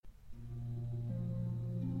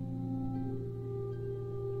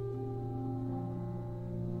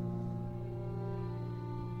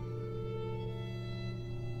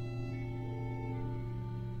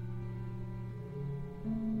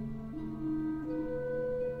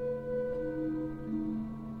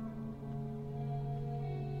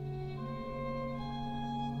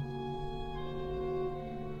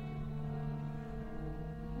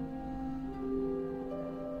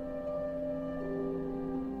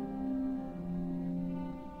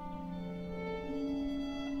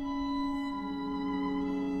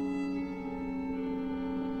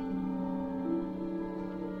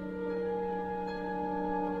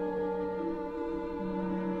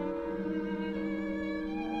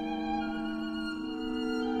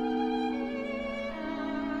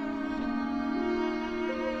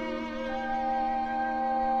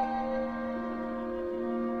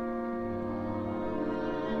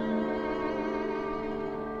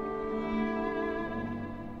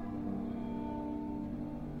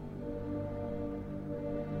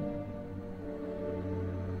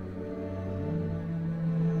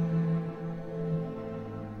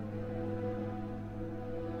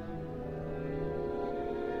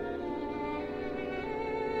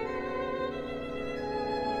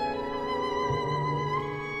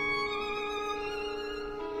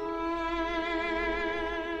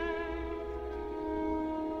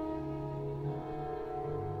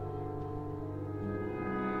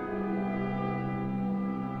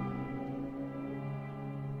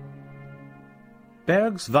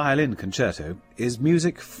Berg's Violin Concerto is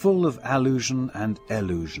music full of allusion and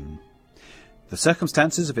illusion. The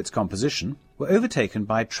circumstances of its composition were overtaken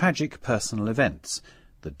by tragic personal events,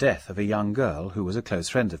 the death of a young girl who was a close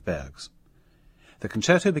friend of Berg's. The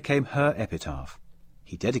concerto became her epitaph.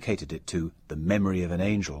 He dedicated it to the memory of an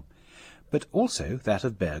angel, but also that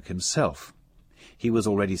of Berg himself. He was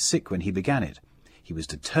already sick when he began it. He was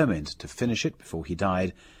determined to finish it before he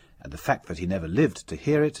died, and the fact that he never lived to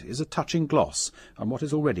hear it is a touching gloss on what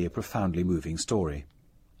is already a profoundly moving story.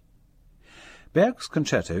 Berg's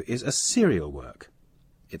concerto is a serial work.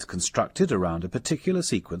 It's constructed around a particular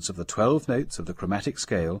sequence of the 12 notes of the chromatic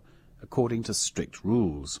scale according to strict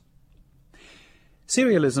rules.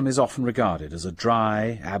 Serialism is often regarded as a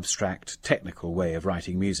dry, abstract, technical way of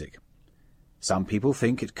writing music. Some people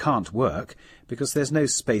think it can't work because there's no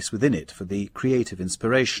space within it for the creative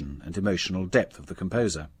inspiration and emotional depth of the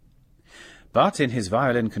composer. But in his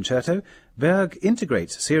violin concerto, Berg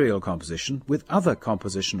integrates serial composition with other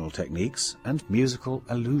compositional techniques and musical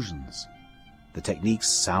allusions. The techniques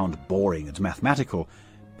sound boring and mathematical,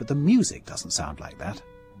 but the music doesn't sound like that.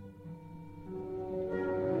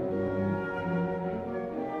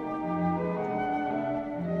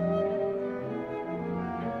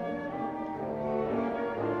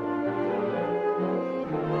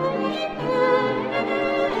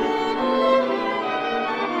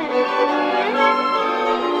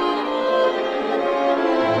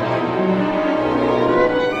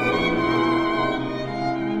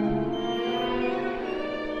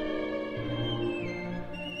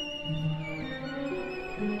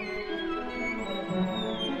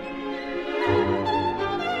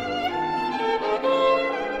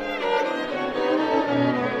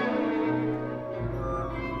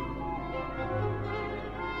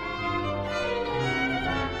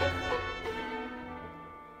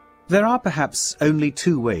 There are perhaps only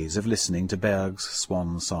two ways of listening to Berg's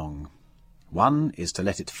swan song. One is to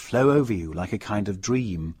let it flow over you like a kind of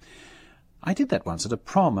dream. I did that once at a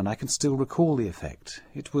prom, and I can still recall the effect.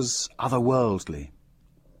 It was otherworldly.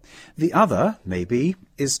 The other, maybe,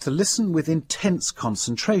 is to listen with intense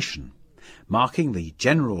concentration, marking the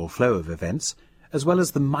general flow of events, as well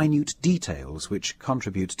as the minute details which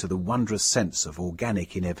contribute to the wondrous sense of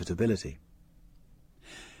organic inevitability.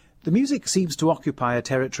 The music seems to occupy a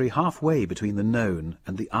territory halfway between the known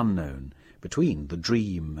and the unknown, between the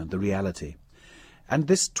dream and the reality, and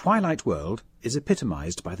this twilight world is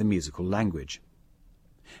epitomized by the musical language.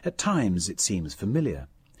 At times it seems familiar,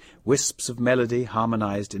 wisps of melody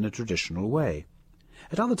harmonized in a traditional way.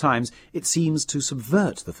 At other times it seems to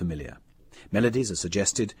subvert the familiar. Melodies are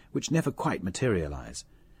suggested which never quite materialize.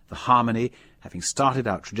 The harmony, having started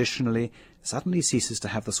out traditionally, suddenly ceases to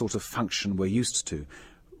have the sort of function we're used to,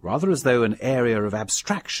 rather as though an area of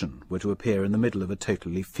abstraction were to appear in the middle of a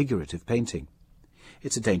totally figurative painting.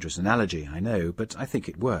 It's a dangerous analogy, I know, but I think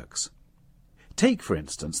it works. Take, for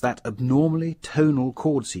instance, that abnormally tonal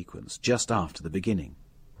chord sequence just after the beginning.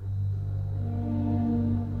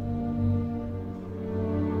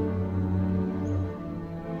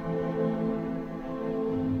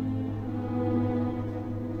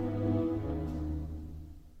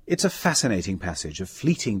 It's a fascinating passage of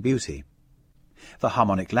fleeting beauty. The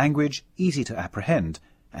harmonic language easy to apprehend,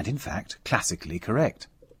 and in fact classically correct.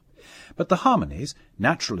 But the harmonies,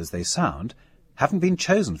 natural as they sound, haven't been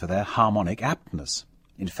chosen for their harmonic aptness.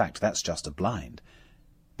 In fact, that's just a blind.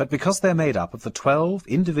 But because they're made up of the 12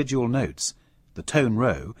 individual notes, the tone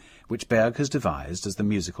row, which Berg has devised as the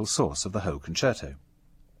musical source of the whole concerto.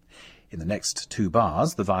 In the next 2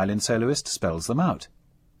 bars, the violin soloist spells them out.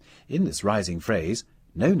 In this rising phrase,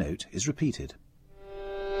 no note is repeated.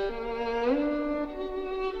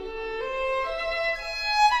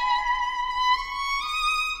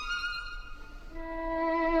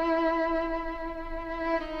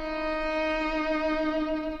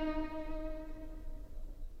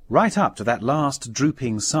 Right up to that last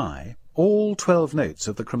drooping sigh, all 12 notes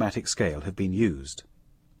of the chromatic scale have been used.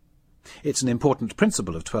 It's an important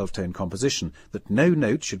principle of 12-tone composition that no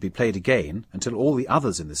note should be played again until all the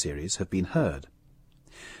others in the series have been heard.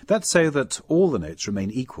 That's so that all the notes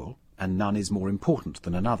remain equal and none is more important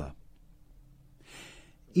than another.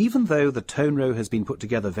 Even though the tone row has been put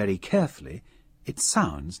together very carefully, it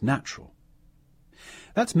sounds natural.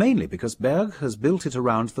 That's mainly because Berg has built it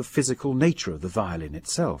around the physical nature of the violin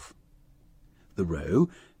itself. The row,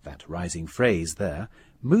 that rising phrase there,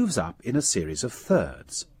 moves up in a series of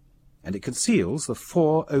thirds, and it conceals the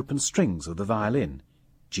 4 open strings of the violin,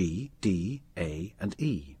 G, D, A, and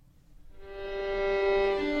E.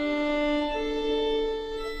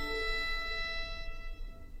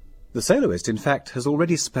 The soloist, in fact, has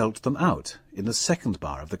already spelt them out in the 2nd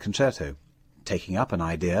bar of the concerto, taking up an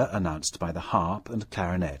idea announced by the harp and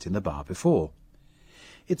clarinet in the bar before.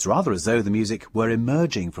 It's rather as though the music were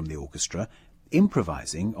emerging from the orchestra,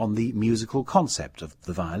 improvising on the musical concept of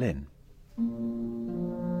the violin.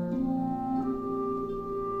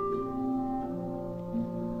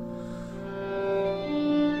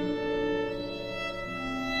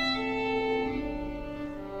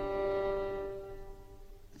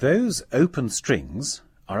 Those open strings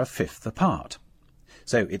are a fifth apart,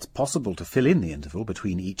 so it's possible to fill in the interval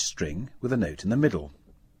between each string with a note in the middle.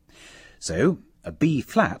 So a B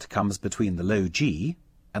flat comes between the low G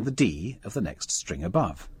and the D of the next string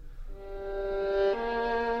above.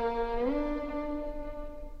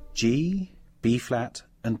 G, B flat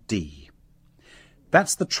and D.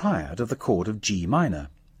 That's the triad of the chord of G minor.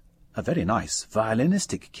 A very nice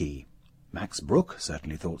violinistic key. Max Bruch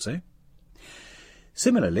certainly thought so.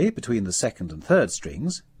 Similarly, between the second and third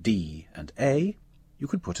strings, D and A, you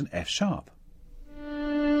could put an F sharp.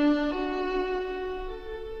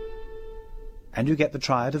 And you get the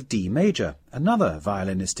triad of D major, another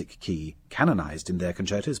violinistic key, canonized in their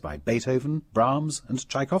concertos by Beethoven, Brahms and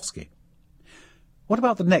Tchaikovsky. What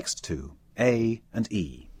about the next two, A and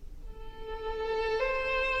E?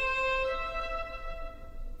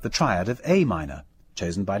 The triad of A minor,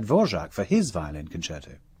 chosen by Dvorak for his violin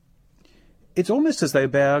concerto. It's almost as though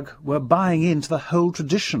Berg were buying into the whole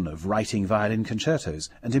tradition of writing violin concertos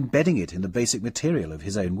and embedding it in the basic material of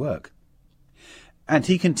his own work. And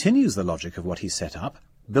he continues the logic of what he set up,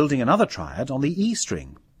 building another triad on the E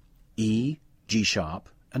string, E, G sharp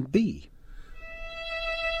and B.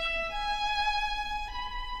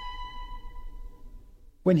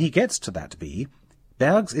 When he gets to that B,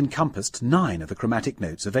 Berg's encompassed 9 of the chromatic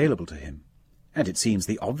notes available to him, and it seems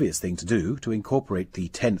the obvious thing to do to incorporate the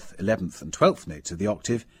 10th, 11th and 12th notes of the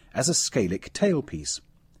octave as a scalic tailpiece.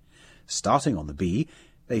 Starting on the B,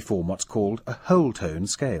 they form what's called a whole tone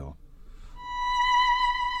scale.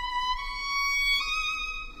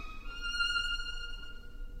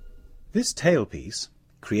 This tailpiece,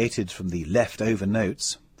 created from the left-over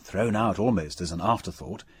notes, thrown out almost as an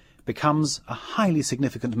afterthought, becomes a highly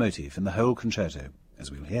significant motif in the whole concerto, as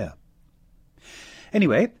we'll hear.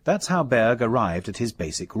 Anyway, that's how Berg arrived at his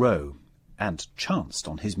basic row, and chanced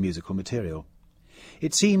on his musical material.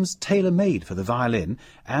 It seems tailor-made for the violin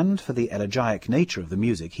and for the elegiac nature of the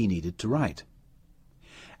music he needed to write.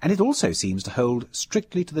 And it also seems to hold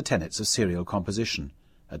strictly to the tenets of serial composition,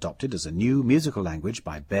 adopted as a new musical language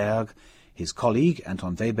by Berg, his colleague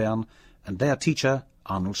Anton Webern, and their teacher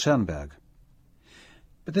Arnold Schoenberg.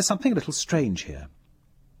 But there's something a little strange here.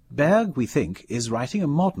 Berg, we think, is writing a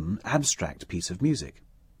modern, abstract piece of music.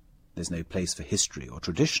 There's no place for history or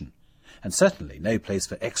tradition, and certainly no place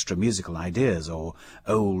for extra musical ideas or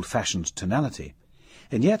old-fashioned tonality.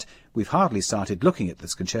 And yet we've hardly started looking at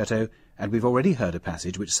this concerto, and we've already heard a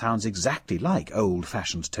passage which sounds exactly like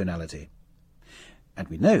old-fashioned tonality. And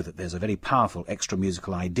we know that there's a very powerful extra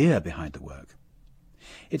musical idea behind the work.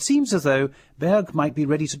 It seems as though Berg might be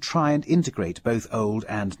ready to try and integrate both old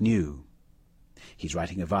and new. He's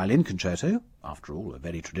writing a violin concerto, after all a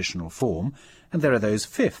very traditional form, and there are those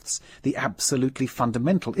fifths, the absolutely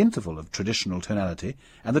fundamental interval of traditional tonality,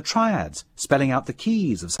 and the triads, spelling out the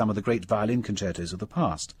keys of some of the great violin concertos of the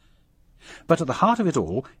past. But at the heart of it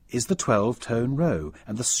all is the 12-tone row,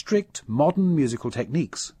 and the strict modern musical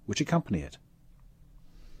techniques which accompany it.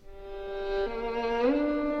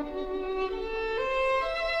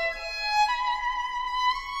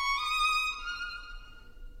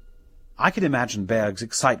 I can imagine Berg's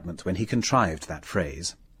excitement when he contrived that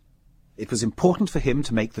phrase. It was important for him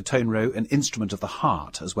to make the tone row an instrument of the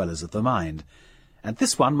heart as well as of the mind, and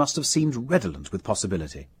this one must have seemed redolent with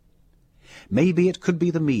possibility. Maybe it could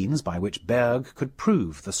be the means by which Berg could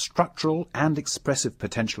prove the structural and expressive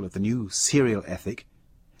potential of the new serial ethic,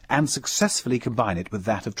 and successfully combine it with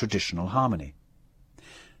that of traditional harmony.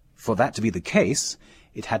 For that to be the case,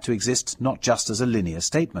 it had to exist not just as a linear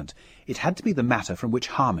statement. It had to be the matter from which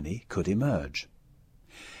harmony could emerge.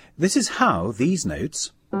 This is how these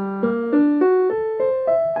notes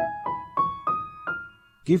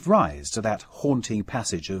give rise to that haunting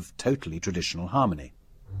passage of totally traditional harmony.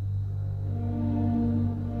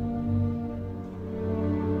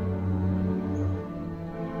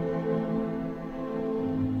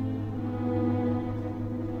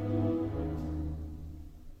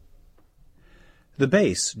 The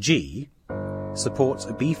bass, G, supports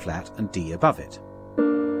a B flat and D above it.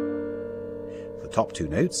 The top two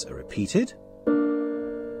notes are repeated.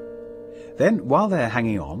 Then, while they're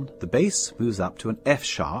hanging on, the bass moves up to an F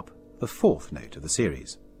sharp, the fourth note of the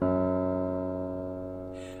series.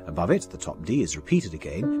 Above it, the top D is repeated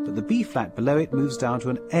again, but the B flat below it moves down to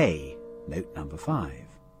an A, note number 5.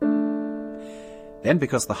 Then,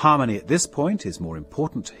 because the harmony at this point is more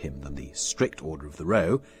important to him than the strict order of the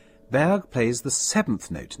row, Berg plays the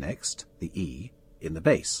 7th note next, the E, in the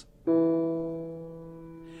bass.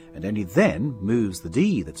 And only then moves the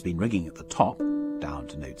D that's been ringing at the top down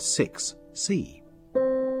to note 6, C.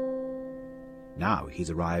 Now he's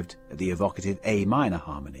arrived at the evocative A minor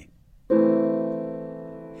harmony.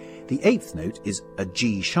 The 8th note is a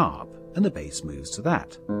G sharp, and the bass moves to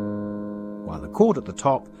that, while the chord at the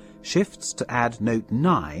top shifts to add note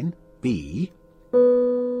 9, B,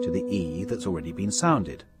 to the E that's already been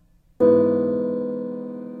sounded.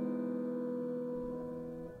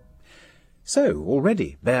 So,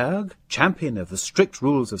 already, Berg, champion of the strict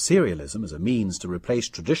rules of serialism as a means to replace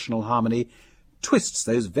traditional harmony, twists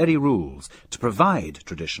those very rules to provide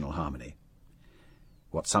traditional harmony.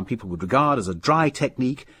 What some people would regard as a dry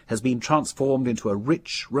technique has been transformed into a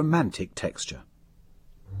rich, romantic texture.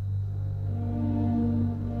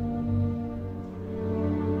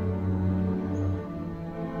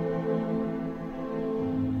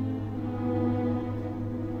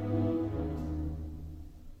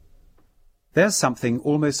 There's something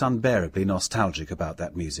almost unbearably nostalgic about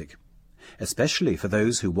that music, especially for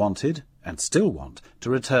those who wanted, and still want, to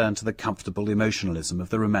return to the comfortable emotionalism of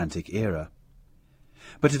the Romantic era.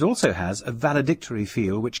 But it also has a valedictory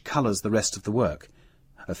feel which colours the rest of the work,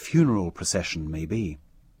 a funeral procession maybe.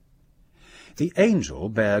 The angel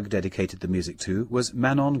Berg dedicated the music to was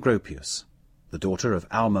Manon Gropius, the daughter of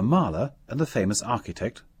Alma Mahler and the famous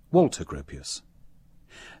architect Walter Gropius.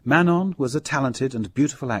 Manon was a talented and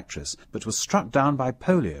beautiful actress, but was struck down by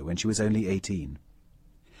polio when she was only 18.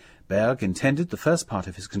 Berg intended the first part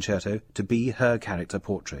of his concerto to be her character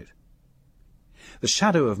portrait. The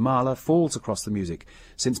shadow of Mahler falls across the music,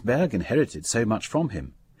 since Berg inherited so much from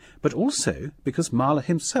him, but also because Mahler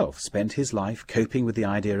himself spent his life coping with the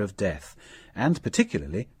idea of death, and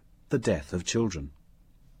particularly the death of children.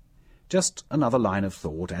 Just another line of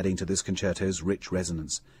thought adding to this concerto's rich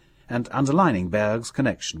resonance, and underlining Berg's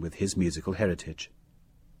connection with his musical heritage.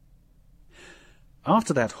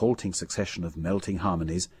 After that halting succession of melting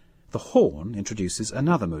harmonies, the horn introduces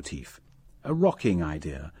another motif, a rocking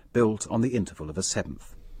idea built on the interval of a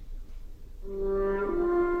 7th.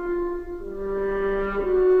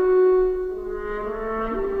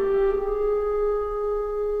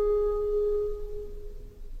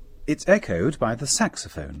 It's echoed by the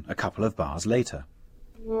saxophone a couple of bars later.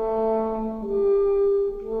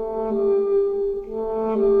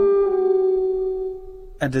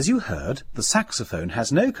 And as you heard, the saxophone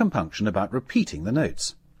has no compunction about repeating the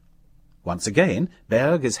notes. Once again,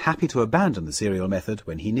 Berg is happy to abandon the serial method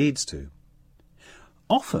when he needs to.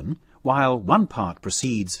 Often, while one part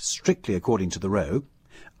proceeds strictly according to the row,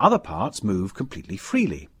 other parts move completely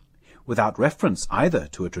freely, without reference either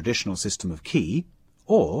to a traditional system of key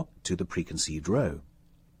or to the preconceived row.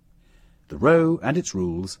 The row and its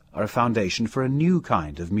rules are a foundation for a new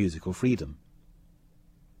kind of musical freedom.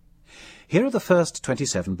 Here are the first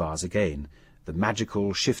 27 bars again, the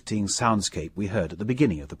magical, shifting soundscape we heard at the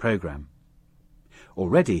beginning of the programme.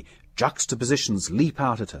 Already, juxtapositions leap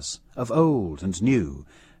out at us, of old and new,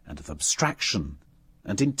 and of abstraction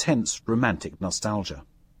and intense romantic nostalgia.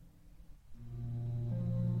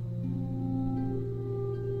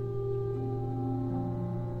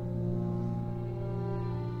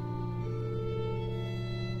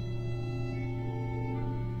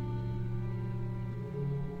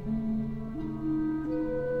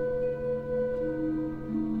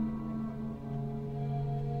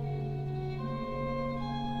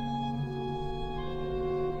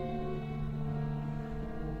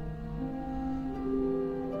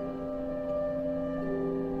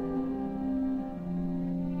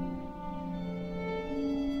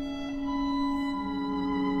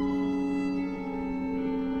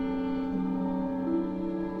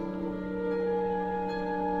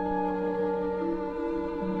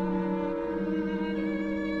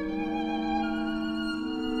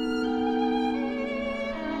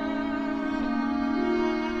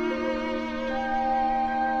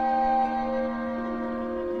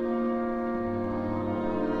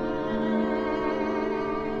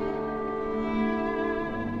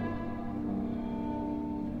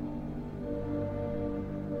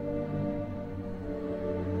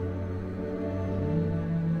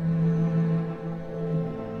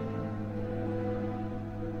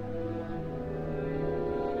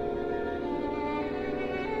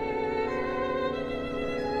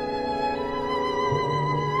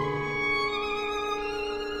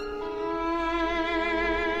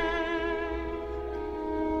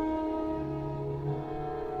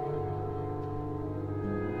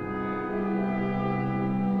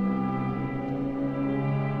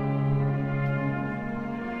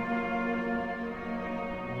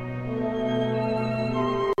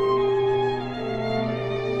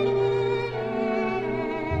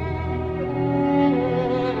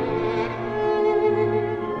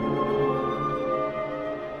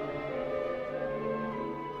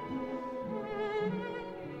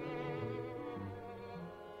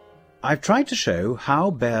 I've tried to show how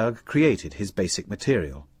Berg created his basic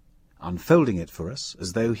material, unfolding it for us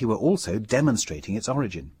as though he were also demonstrating its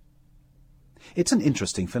origin. It's an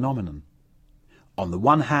interesting phenomenon. On the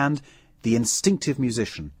one hand, the instinctive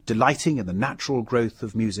musician, delighting in the natural growth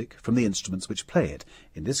of music from the instruments which play it,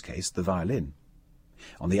 in this case the violin.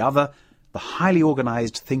 On the other, the highly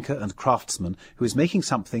organized thinker and craftsman who is making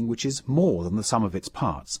something which is more than the sum of its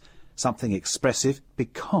parts, something expressive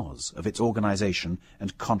because of its organization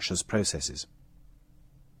and conscious processes.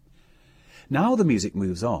 Now the music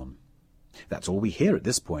moves on. That's all we hear at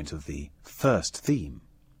this point of the first theme.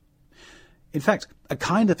 In fact, a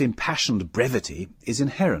kind of impassioned brevity is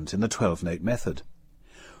inherent in the 12-note method.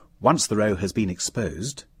 Once the row has been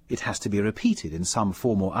exposed, it has to be repeated in some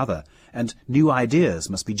form or other, and new ideas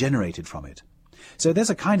must be generated from it. So there's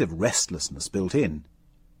a kind of restlessness built in.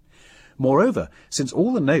 Moreover, since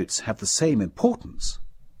all the notes have the same importance,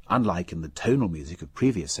 unlike in the tonal music of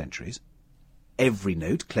previous centuries, every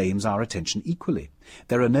note claims our attention equally.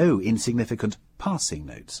 There are no insignificant passing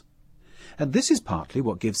notes. And this is partly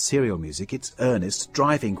what gives serial music its earnest,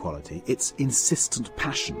 driving quality, its insistent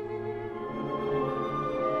passion.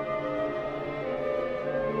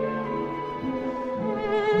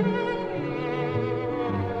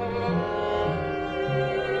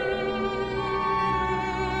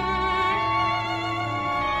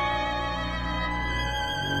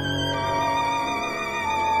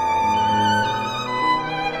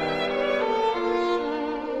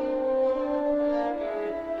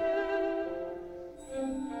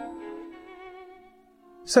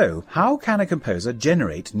 So, how can a composer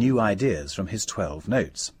generate new ideas from his 12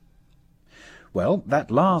 notes? Well, that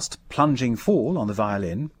last plunging fall on the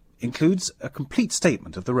violin includes a complete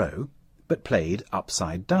statement of the row, but played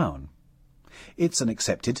upside down. It's an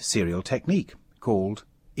accepted serial technique called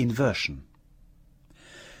inversion.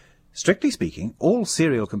 Strictly speaking, all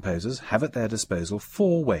serial composers have at their disposal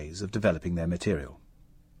 4 ways of developing their material.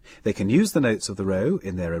 They can use the notes of the row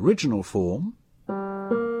in their original form,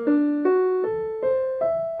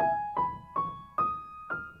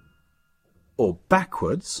 or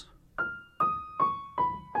backwards,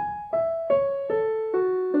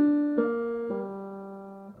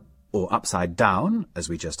 or upside down, as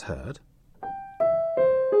we just heard,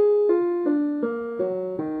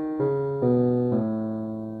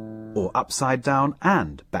 or upside down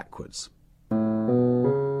and backwards.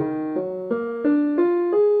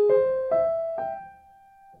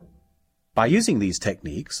 By using these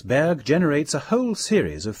techniques, Berg generates a whole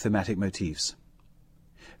series of thematic motifs.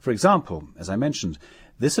 For example, as I mentioned,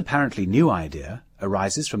 this apparently new idea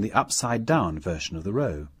arises from the upside-down version of the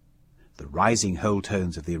row. The rising whole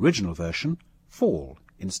tones of the original version fall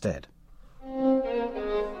instead.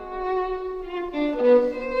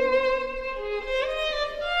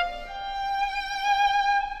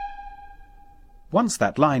 Once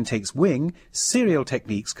that line takes wing, serial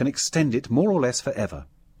techniques can extend it more or less forever.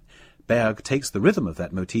 Berg takes the rhythm of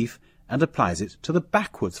that motif and applies it to the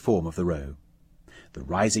backwards form of the row. The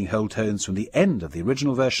rising whole tones from the end of the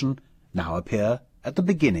original version now appear at the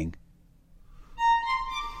beginning.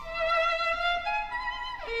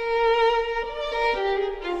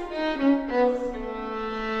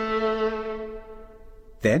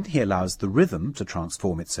 Then he allows the rhythm to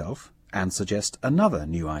transform itself and suggest another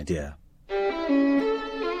new idea.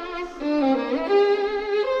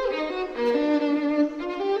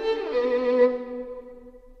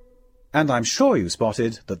 And I'm sure you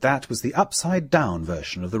spotted that that was the upside-down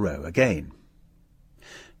version of the row again.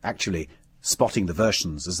 Actually, spotting the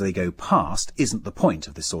versions as they go past isn't the point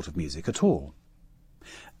of this sort of music at all.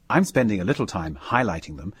 I'm spending a little time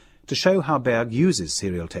highlighting them to show how Berg uses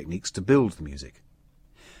serial techniques to build the music.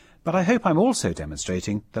 But I hope I'm also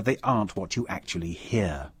demonstrating that they aren't what you actually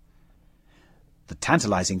hear. The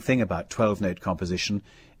tantalizing thing about 12-note composition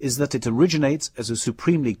is that it originates as a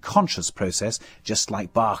supremely conscious process, just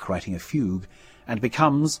like Bach writing a fugue, and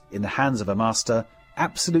becomes, in the hands of a master,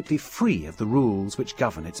 absolutely free of the rules which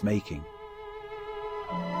govern its making.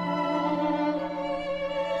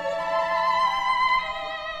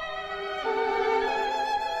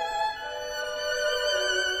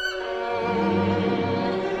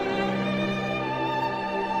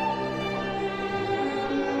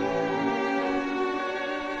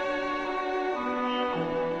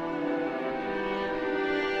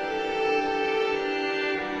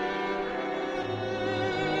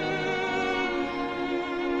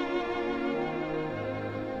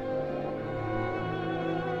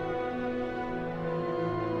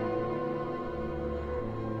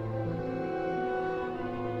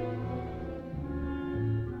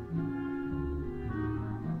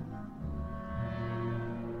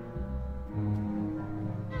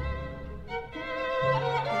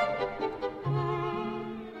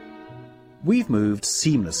 We've moved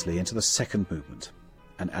seamlessly into the second movement,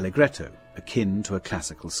 an allegretto akin to a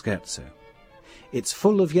classical scherzo. It's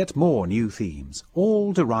full of yet more new themes,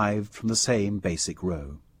 all derived from the same basic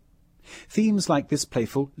row. Themes like this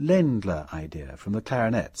playful Ländler idea from the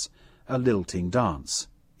clarinets, a lilting dance,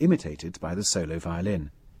 imitated by the solo violin.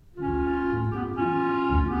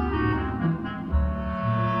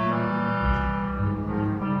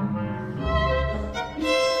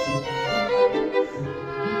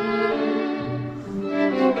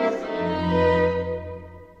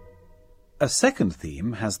 A second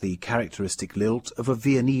theme has the characteristic lilt of a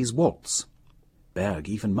Viennese waltz. Berg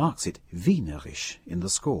even marks it Wienerisch in the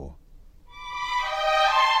score.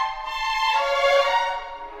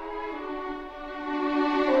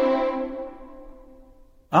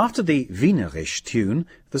 After the Wienerisch tune,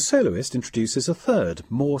 the soloist introduces a third,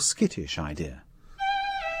 more skittish idea.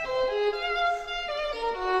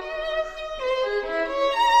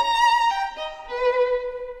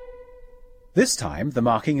 This time the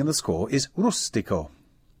marking in the score is rustico.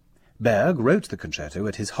 Berg wrote the concerto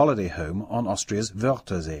at his holiday home on Austria's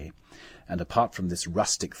Wörthersee, and apart from this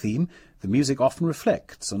rustic theme, the music often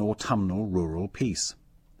reflects an autumnal rural peace.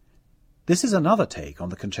 This is another take on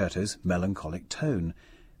the concerto's melancholic tone.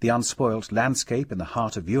 The unspoilt landscape in the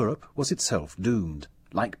heart of Europe was itself doomed,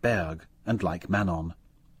 like Berg and like Manon.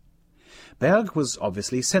 Berg was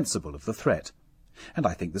obviously sensible of the threat, and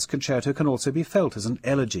I think this concerto can also be felt as an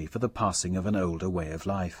elegy for the passing of an older way of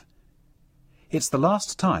life. It's the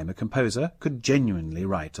last time a composer could genuinely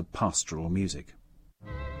write a pastoral music.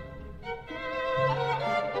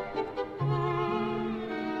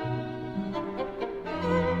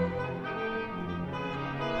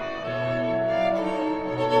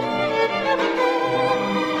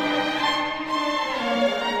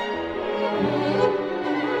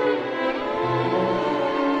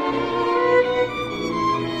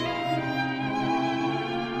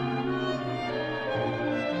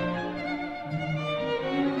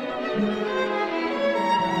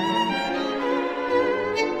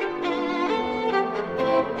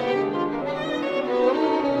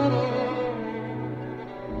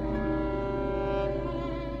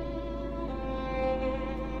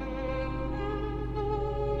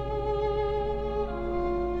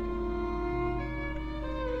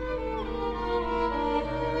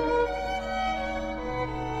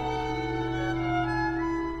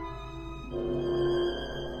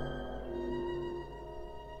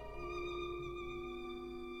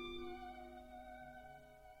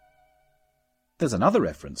 There's another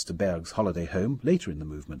reference to Berg's holiday home later in the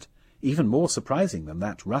movement, even more surprising than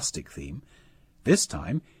that rustic theme. This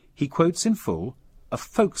time he quotes in full a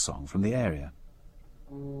folk song from the area.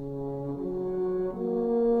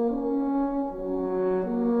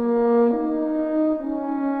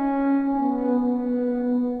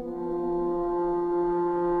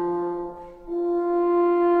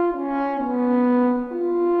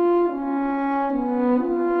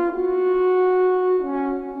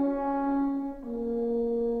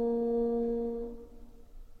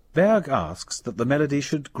 Berg asks that the melody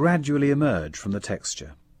should gradually emerge from the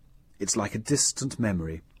texture. It's like a distant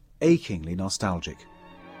memory, achingly nostalgic.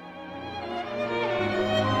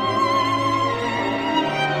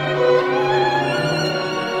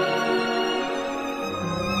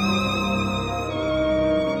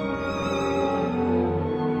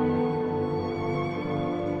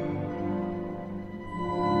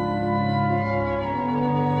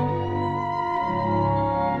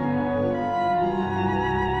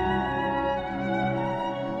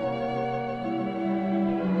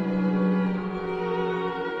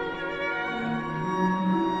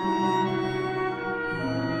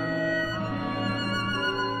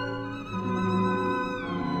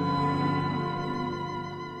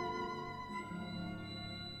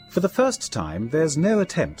 For the first time, there's no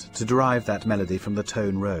attempt to derive that melody from the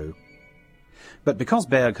tone row. But because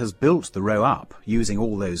Berg has built the row up using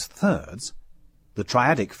all those thirds, the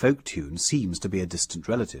triadic folk tune seems to be a distant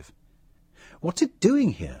relative. What's it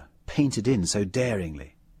doing here, painted in so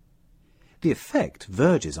daringly? The effect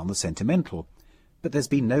verges on the sentimental, but there's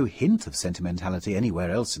been no hint of sentimentality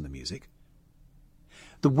anywhere else in the music.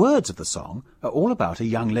 The words of the song are all about a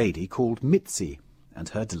young lady called Mitzi and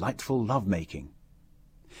her delightful love-making.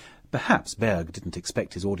 Perhaps Berg didn't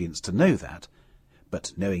expect his audience to know that,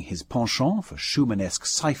 but knowing his penchant for Schumannesque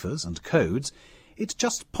ciphers and codes, it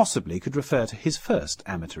just possibly could refer to his first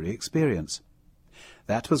amatory experience.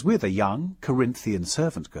 That was with a young Corinthian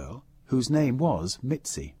servant girl whose name was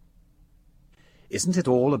Mitzi. Isn't it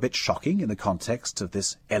all a bit shocking in the context of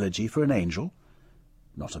this elegy for an angel?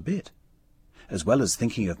 Not a bit. As well as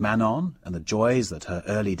thinking of Manon and the joys that her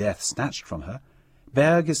early death snatched from her,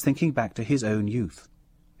 Berg is thinking back to his own youth,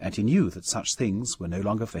 and he knew that such things were no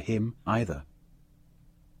longer for him either.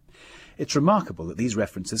 It's remarkable that these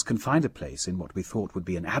references can find a place in what we thought would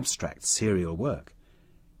be an abstract serial work.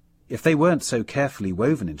 If they weren't so carefully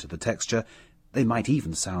woven into the texture, they might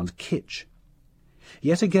even sound kitsch.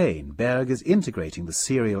 Yet again, Berg is integrating the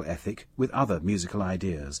serial ethic with other musical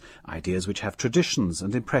ideas which have traditions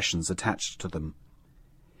and impressions attached to them.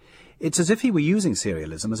 It's as if he were using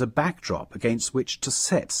serialism as a backdrop against which to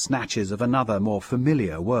set snatches of another, more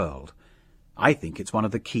familiar world. I think it's one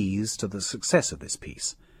of the keys to the success of this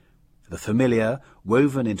piece. The familiar,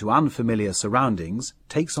 woven into unfamiliar surroundings,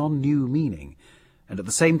 takes on new meaning, and at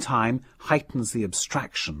the same time heightens the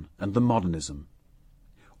abstraction and the modernism.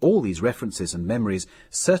 All these references and memories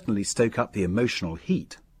certainly stoke up the emotional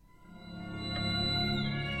heat.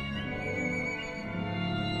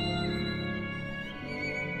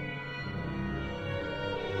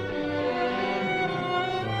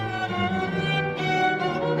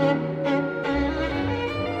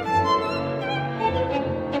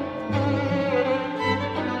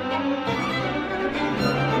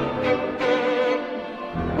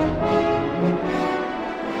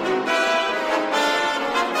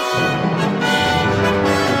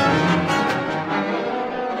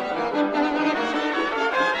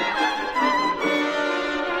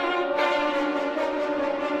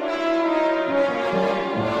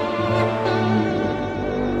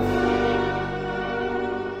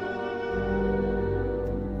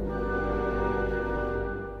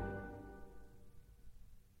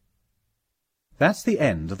 That's the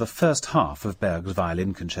end of the first half of Berg's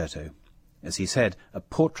Violin Concerto. As he said, a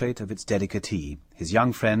portrait of its dedicatee, his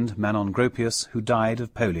young friend Manon Gropius, who died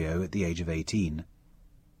of polio at the age of 18.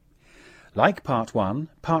 Like Part 1,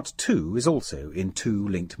 Part 2 is also in 2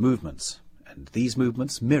 linked movements, and these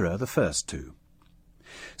movements mirror the first 2.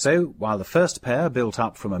 So, while the first pair built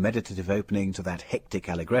up from a meditative opening to that hectic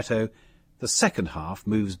allegretto, the second half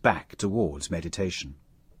moves back towards meditation.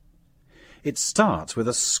 It starts with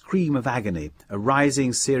a scream of agony, a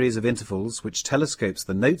rising series of intervals which telescopes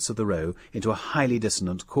the notes of the row into a highly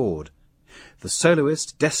dissonant chord. The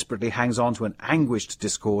soloist desperately hangs on to an anguished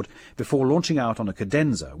discord before launching out on a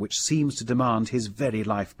cadenza which seems to demand his very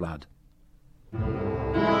lifeblood.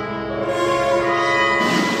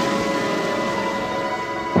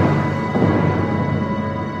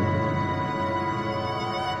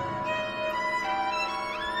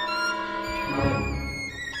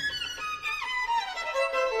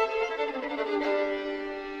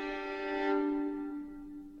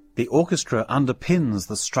 The orchestra underpins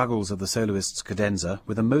the struggles of the soloist's cadenza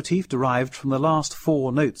with a motif derived from the last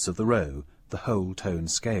 4 notes of the row, the whole tone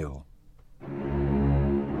scale.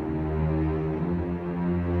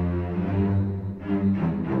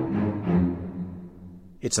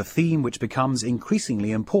 It's a theme which becomes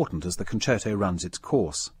increasingly important as the concerto runs its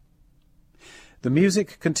course. The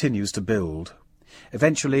music continues to build.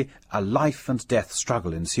 Eventually, a life and death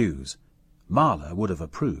struggle ensues. Mahler would have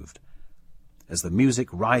approved. As the music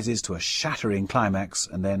rises to a shattering climax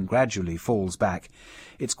and then gradually falls back,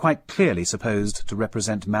 it's quite clearly supposed to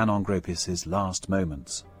represent Manon Gropius's last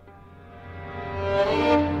moments.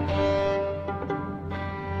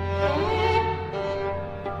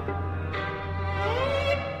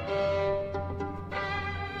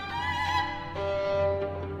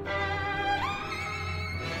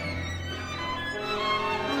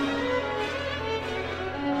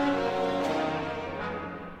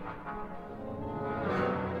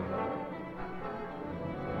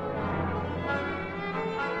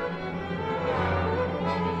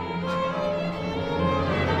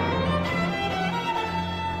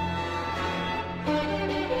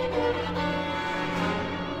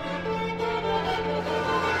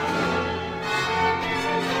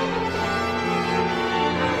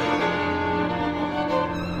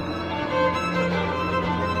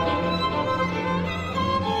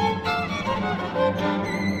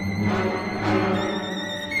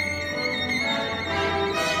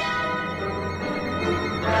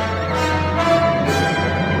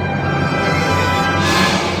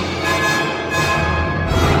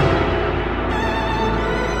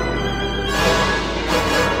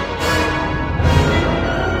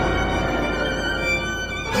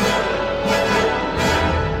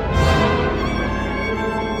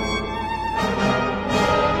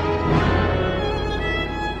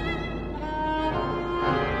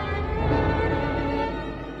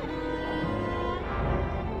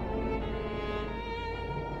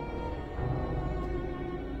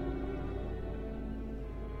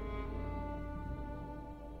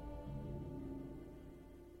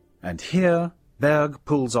 And here Berg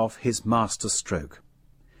pulls off his master stroke.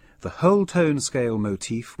 The whole tone scale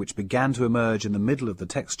motif, which began to emerge in the middle of the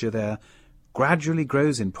texture there, gradually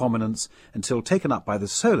grows in prominence until, taken up by the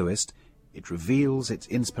soloist, it reveals its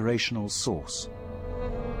inspirational source.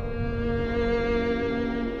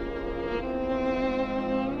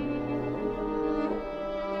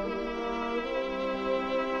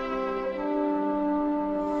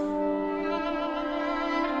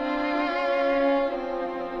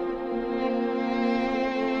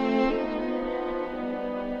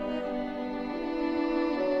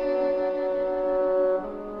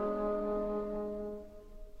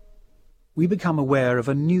 We become aware of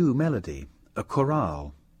a new melody, a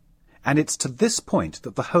chorale, and it's to this point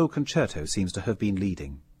that the whole concerto seems to have been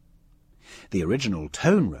leading. The original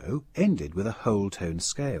tone row ended with a whole tone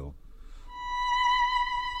scale.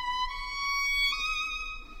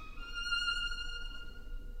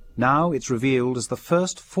 Now it's revealed as the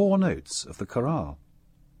first 4 notes of the chorale.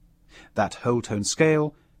 That whole tone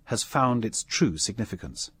scale has found its true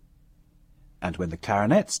significance. And when the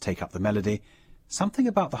clarinets take up the melody, something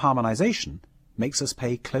about the harmonization makes us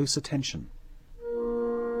pay close attention.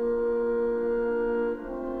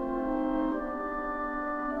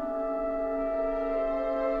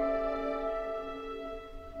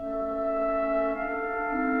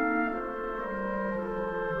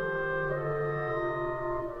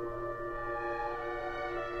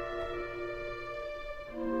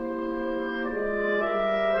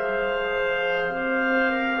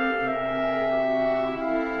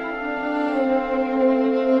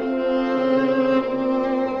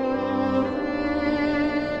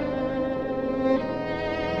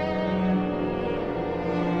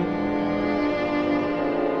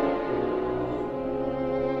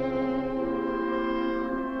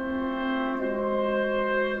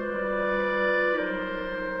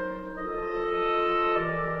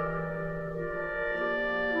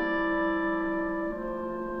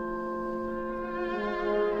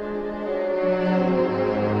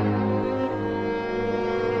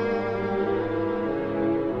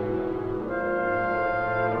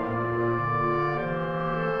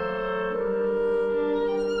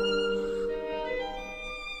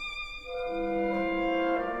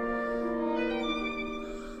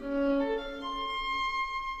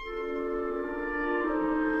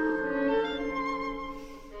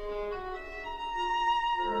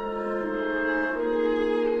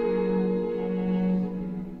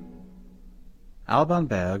 Alban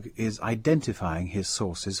Berg is identifying his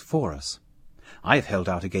sources for us. I've held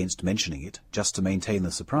out against mentioning it, just to maintain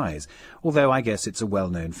the surprise, although I guess it's a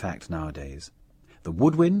well-known fact nowadays. The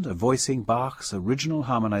woodwind are voicing Bach's original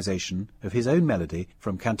harmonization of his own melody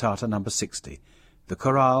from Cantata No. 60, the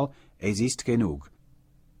chorale Es ist genug.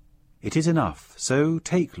 It is enough, so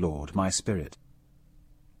take, Lord, my spirit.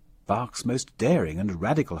 Bach's most daring and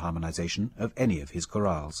radical harmonization of any of his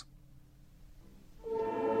chorales.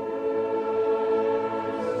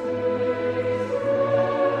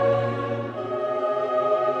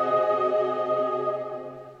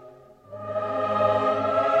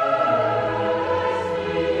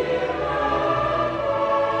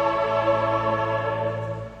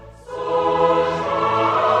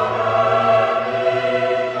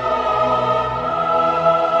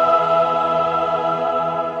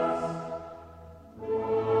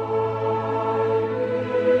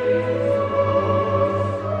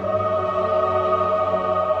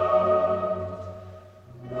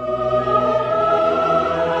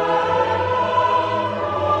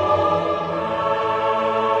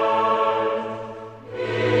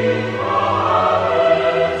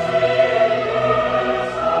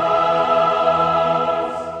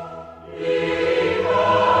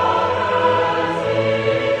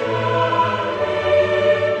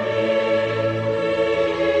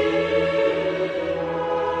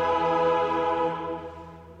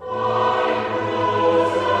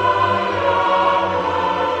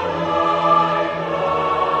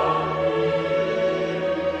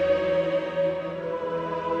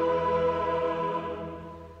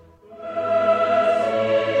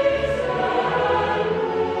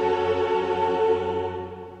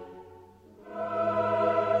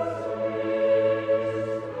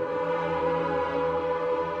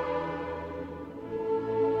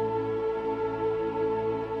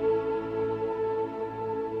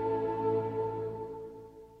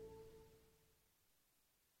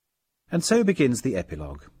 And so begins the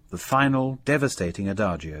epilogue, the final, devastating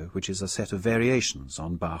adagio, which is a set of variations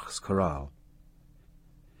on Bach's chorale.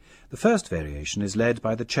 The first variation is led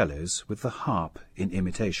by the cellos with the harp in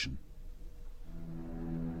imitation.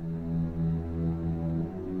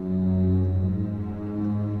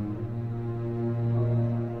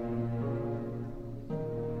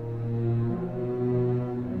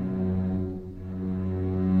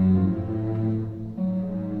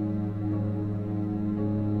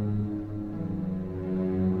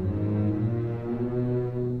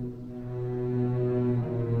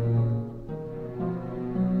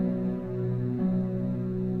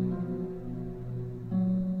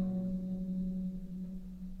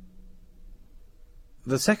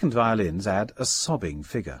 The second violins add a sobbing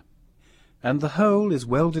figure, and the whole is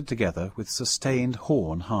welded together with sustained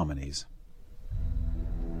horn harmonies.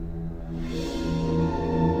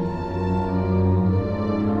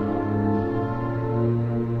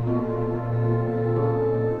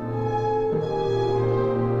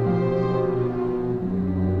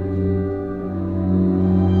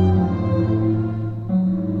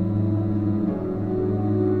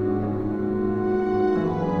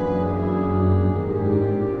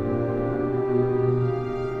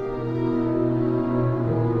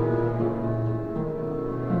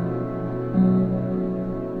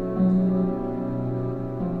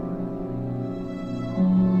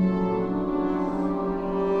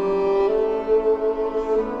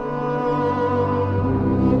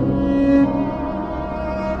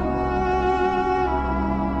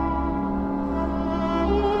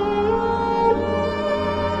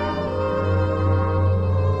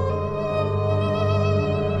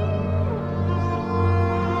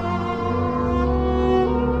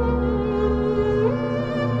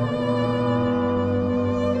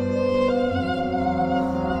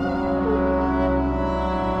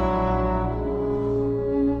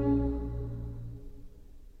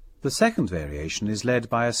 The second variation is led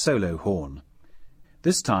by a solo horn.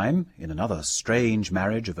 This time, in another strange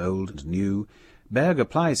marriage of old and new, Berg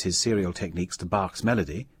applies his serial techniques to Bach's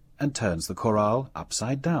melody and turns the chorale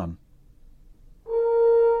upside down.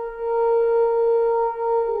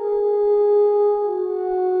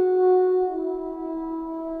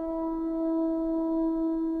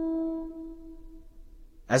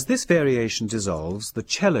 As this variation dissolves, the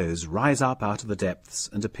cellos rise up out of the depths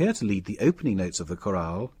and appear to lead the opening notes of the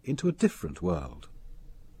chorale into a different world.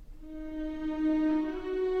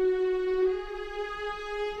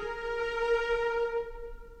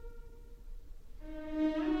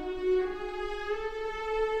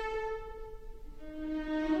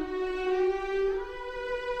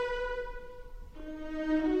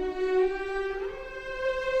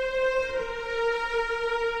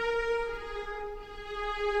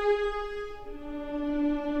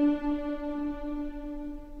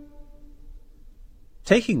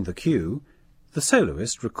 Taking the cue, the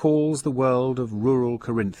soloist recalls the world of rural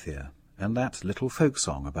Carinthia and that little folk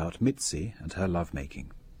song about Mitzi and her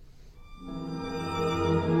lovemaking.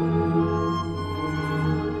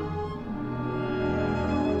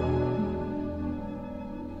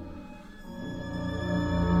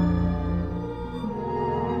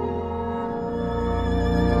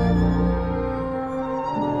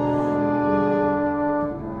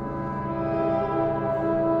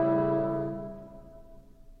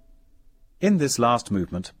 In this last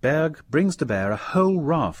movement, Berg brings to bear a whole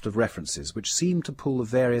raft of references which seem to pull the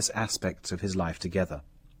various aspects of his life together.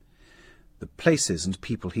 The places and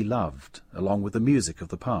people he loved, along with the music of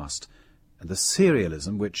the past, and the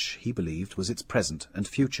serialism which he believed was its present and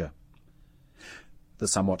future. The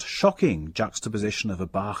somewhat shocking juxtaposition of a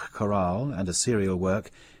Bach chorale and a serial work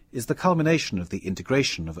is the culmination of the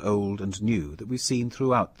integration of old and new that we've seen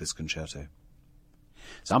throughout this concerto.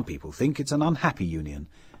 Some people think it's an unhappy union,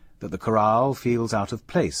 that the chorale feels out of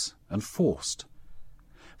place and forced.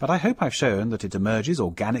 But I hope I've shown that it emerges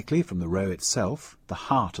organically from the row itself, the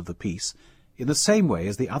heart of the piece, in the same way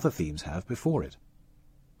as the other themes have before it.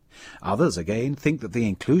 Others, again, think that the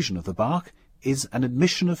inclusion of the Bach is an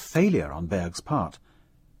admission of failure on Berg's part,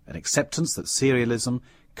 an acceptance that serialism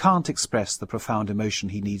can't express the profound emotion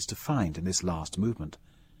he needs to find in this last movement.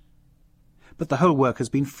 But the whole work has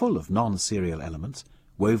been full of non-serial elements,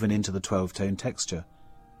 woven into the 12-tone texture,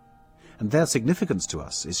 and their significance to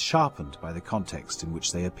us is sharpened by the context in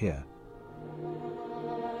which they appear.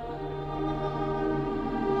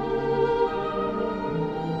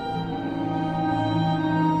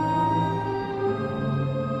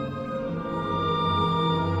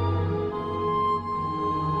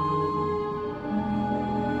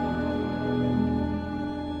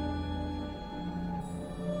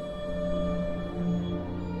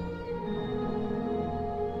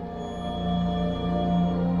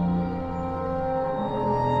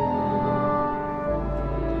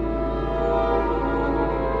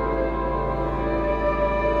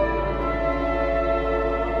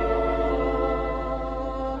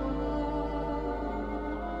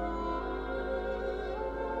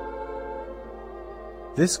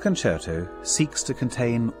 This concerto seeks to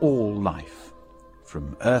contain all life,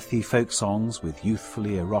 from earthy folk songs with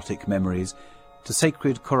youthfully erotic memories to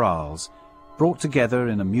sacred chorales, brought together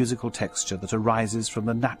in a musical texture that arises from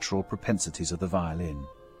the natural propensities of the violin.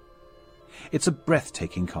 It's a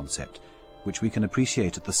breathtaking concept, which we can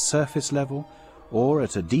appreciate at the surface level or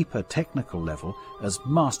at a deeper technical level as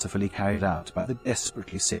masterfully carried out by the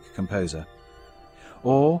desperately sick composer,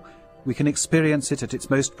 or we can experience it at its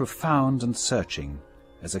most profound and searching,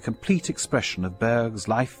 as a complete expression of Berg's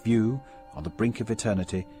life view on the brink of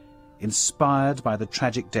eternity, inspired by the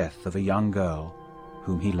tragic death of a young girl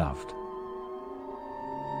whom he loved.